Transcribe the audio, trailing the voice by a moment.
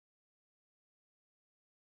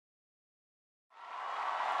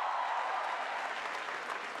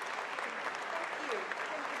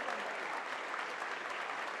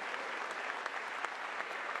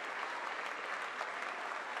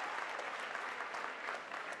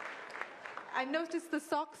I noticed the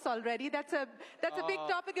socks already. That's a big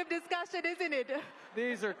topic of discussion, isn't it?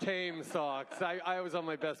 These are tame socks. I was on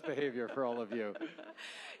my best behavior for all of you.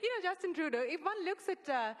 You know, Justin Trudeau, if one looks at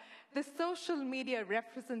the social media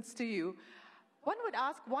references to you, one would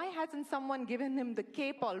ask, why hasn't someone given him the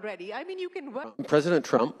cape already? I mean, you can work. President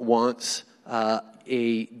Trump wants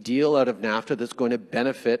a deal out of NAFTA that's going to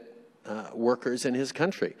benefit workers in his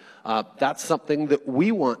country. That's something that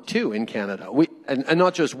we want too in Canada. And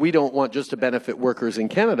not just we don't want just to benefit workers in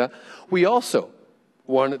Canada, we also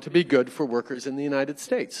want it to be good for workers in the United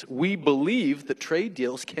States. We believe that trade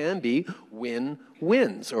deals can be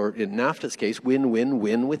win-wins, or in NAFTA's case,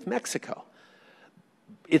 win-win-win with Mexico.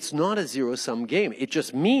 It's not a zero-sum game. It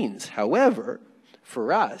just means, however,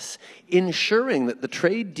 for us, ensuring that the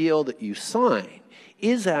trade deal that you sign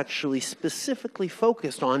is actually specifically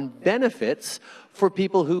focused on benefits for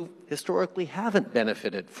people who historically haven't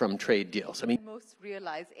benefited from trade deals. I mean, most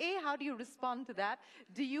realize, how do you respond to that?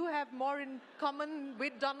 Do you have more in common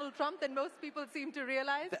with Donald Trump than most people seem to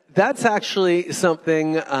realize? That's actually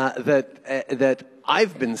something that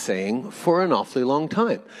I've been saying for an awfully long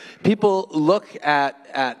time. People look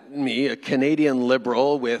at me, a Canadian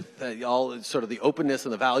liberal with all sort of the openness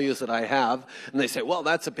and the values that I have, and they say, well,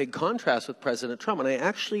 that's a big contrast with President Trump. And I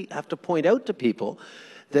actually have to point out to people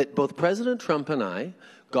that both President Trump and I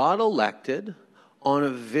got elected on a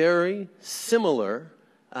very similar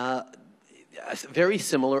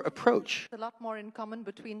approach. A lot more in common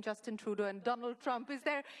between Justin Trudeau and Donald Trump. Is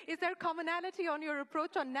there commonality on your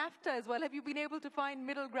approach on NAFTA as well? Have you been able to find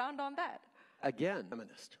middle ground on that? Again,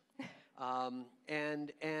 feminist.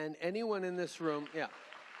 And anyone in this room, yeah.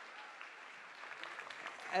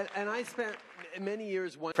 And I spent many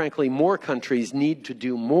years, frankly, more countries need to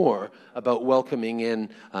do more about welcoming in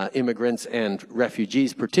immigrants and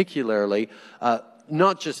refugees, particularly,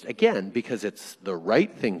 not just, again, because it's the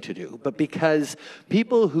right thing to do, but because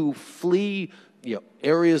people who flee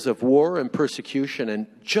areas of war and persecution and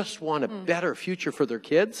just want a better future for their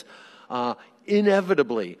kids,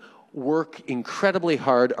 inevitably work incredibly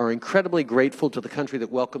hard, are incredibly grateful to the country that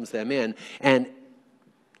welcomes them in, and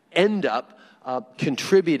end up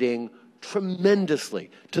contributing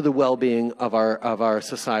tremendously to the well-being of our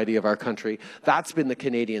society, of our country. That's been the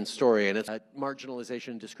Canadian story, and it's marginalization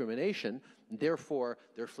and discrimination. Therefore,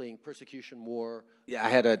 they're fleeing persecution, war. Yeah, I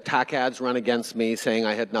had attack ads run against me saying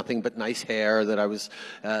I had nothing but nice hair, that I was,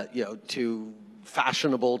 too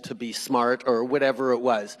fashionable to be smart, or whatever it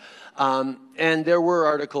was. And there were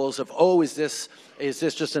articles of, oh, is this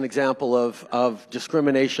just an example of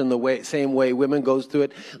discrimination the same way women goes through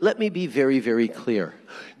it? Let me be very, very clear.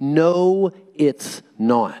 No, it's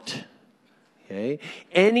not. Okay?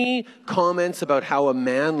 Any comments about how a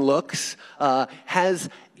man looks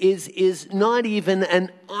is not even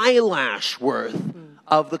an eyelash worth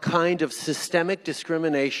of the kind of systemic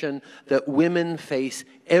discrimination that women face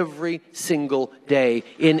every single day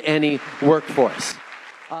in any workforce.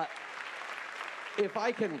 If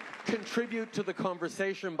I can contribute to the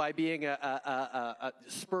conversation by being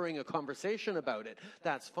spurring a conversation about it,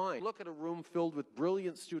 that's fine. Look at a room filled with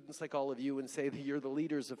brilliant students like all of you and say that you're the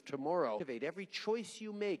leaders of tomorrow. Every choice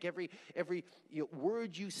you make, every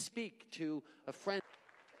word you speak to a friend.